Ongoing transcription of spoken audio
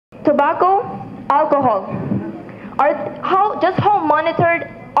Tobacco, alcohol. Just how monitored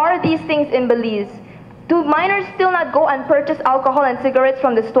are these things in Belize? Do minors still not go and purchase alcohol and cigarettes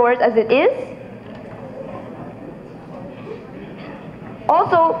from the stores as it is?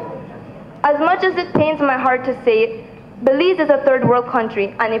 Also, as much as it pains my heart to say it, Belize is a third world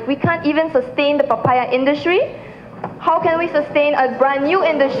country, and if we can't even sustain the papaya industry, how can we sustain a brand new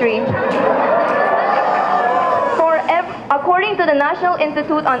industry? According to the National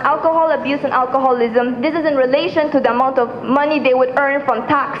Institute on Alcohol Abuse and Alcoholism, this is in relation to the amount of money they would earn from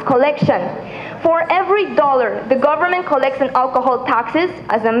tax collection. For every dollar the government collects in alcohol taxes,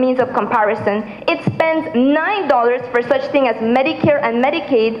 as a means of comparison, it spends $9 for such thing as Medicare and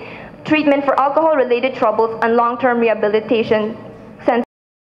Medicaid treatment for alcohol-related troubles and long-term rehabilitation